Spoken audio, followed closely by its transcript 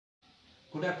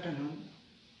Good afternoon.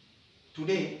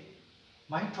 Today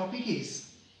my topic is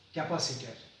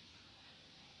capacitor.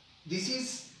 This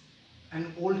is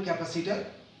an old capacitor.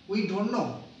 We don't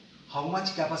know how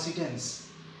much capacitance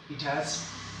it has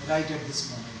right at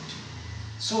this moment.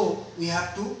 So we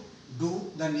have to do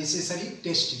the necessary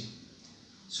testing.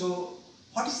 So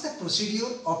what is the procedure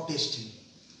of testing?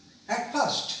 At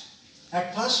first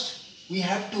we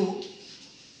have to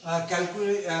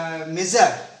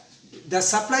measure the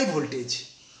supply voltage.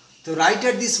 So right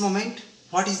at this moment,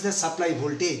 what is the supply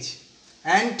voltage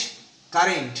and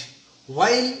current?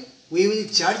 While we will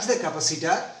charge the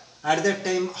capacitor, at that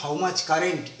time how much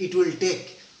current it will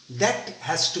take, that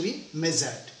has to be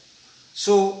measured.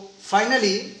 So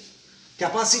finally,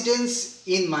 capacitance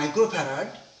in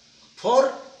microfarad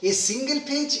for a single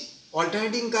phase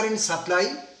alternating current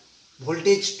supply,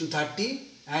 voltage 230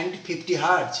 and 50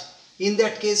 Hz. In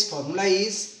that case, formula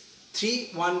is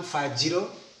 3150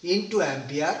 into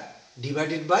ampere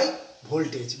divided by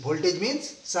voltage. Voltage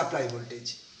means supply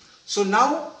voltage. So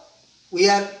now we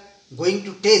are going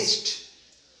to test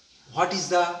what is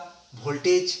the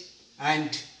voltage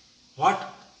and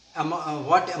what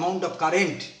amount of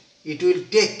current it will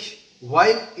take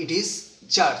while it is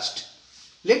charged.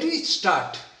 Let me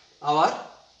start our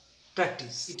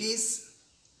practice. It is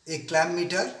a clamp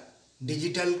meter,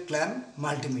 digital clamp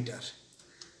multimeter.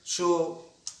 So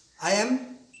I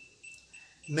am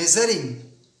measuring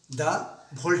the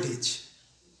voltage.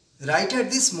 Right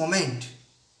at this moment,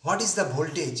 what is the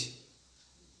voltage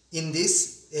in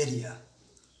this area?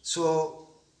 So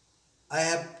I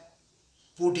have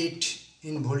put it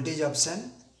in voltage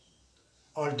option,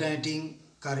 alternating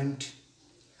current,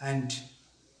 and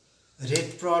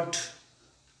red prod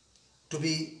to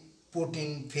be put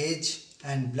in phase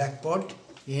and black prod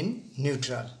in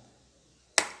neutral.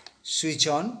 Switch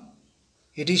on.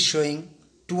 It is showing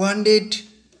 200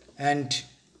 and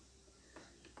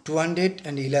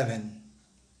 211.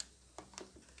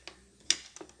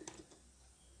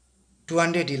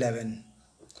 211.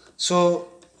 So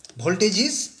voltage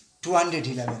is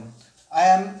 211. I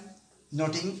am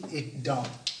noting it down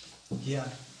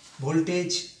here.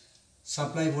 Voltage,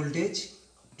 supply voltage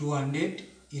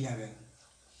 211.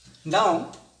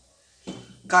 Now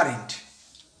current.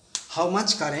 How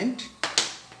much current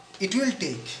it will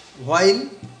take while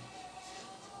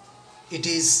it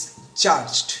is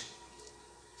charged?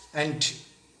 And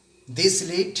this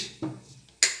lead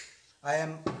I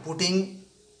am putting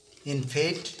in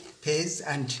phase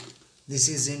and this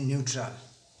is in neutral.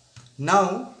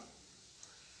 Now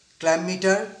clamp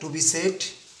meter to be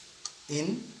set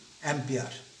in ampere.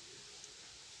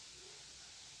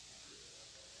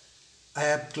 I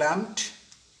have clamped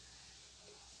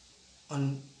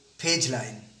on phase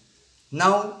line.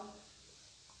 Now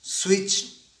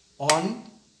switch on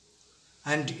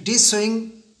and it is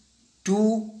showing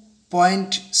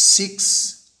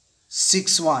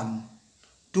 2.661,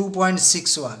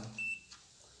 2.61,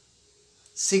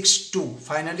 62.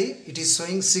 Finally it is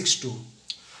showing 62.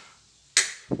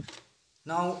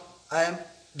 Now I am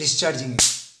discharging it.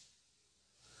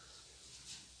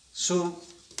 So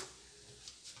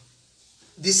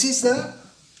this is the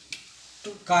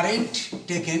current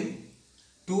taken,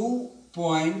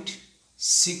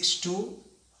 2.62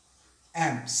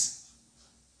 amps.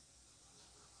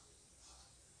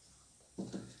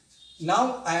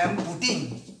 Now I am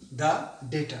putting the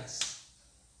data.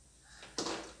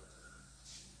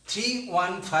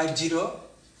 3150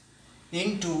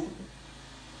 into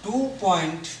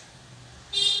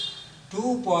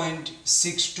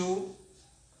 2.62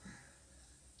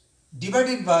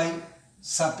 divided by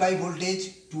supply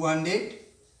voltage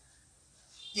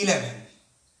 211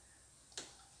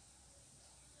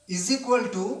 is equal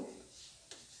to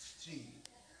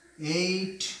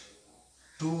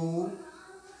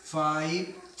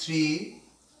 8253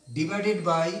 divided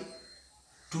by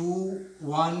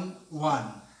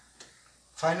 211.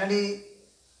 Finally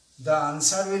the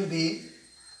answer will be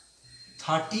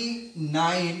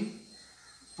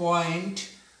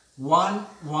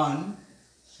 39.11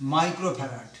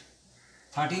 microfarad.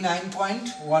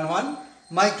 39.11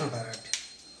 microfarad.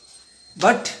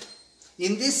 But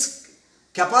in this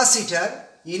capacitor,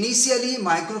 initially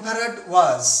microfarad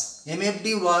was,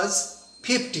 MFD was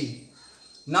 50.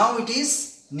 Now it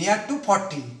is near to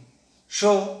 40.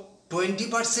 So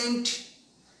 20%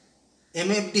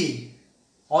 MFD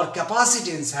or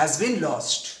capacitance has been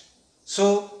lost.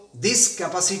 So this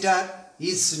capacitor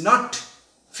is not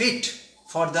fit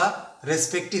for the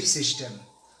respective system.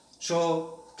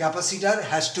 So capacitor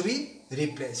has to be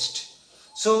replaced.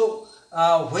 So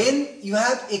when you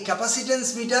have a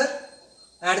capacitance meter,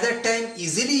 at that time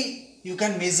easily you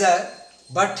can measure,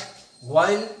 but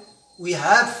while we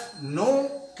have no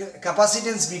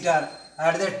capacitance meter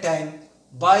at that time,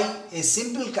 by a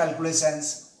simple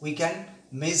calculations we can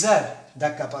measure the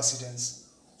capacitance.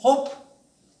 Hope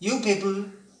you people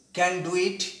can do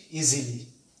it easily.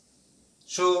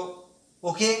 So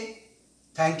okay,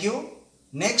 thank you.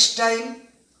 Next time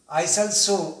I shall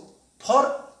show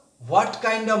for what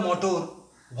kind of motor,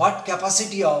 what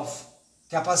capacity of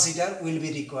capacitor will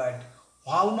be required,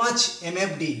 how much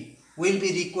MFD will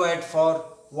be required for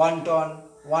 1 ton,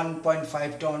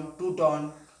 1.5 ton, 2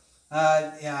 ton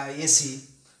AC,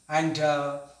 and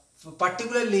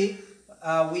particularly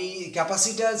we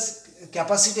capacitance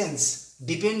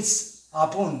depends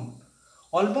upon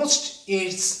almost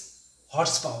its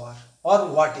horsepower or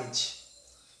wattage.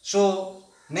 So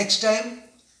next time,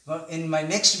 in my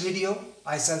next video,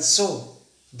 I shall show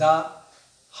the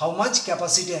how much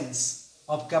capacitance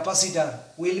of capacitor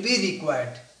will be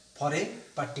required for a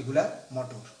particular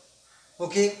motor.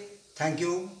 Okay, thank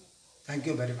you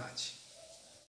very much.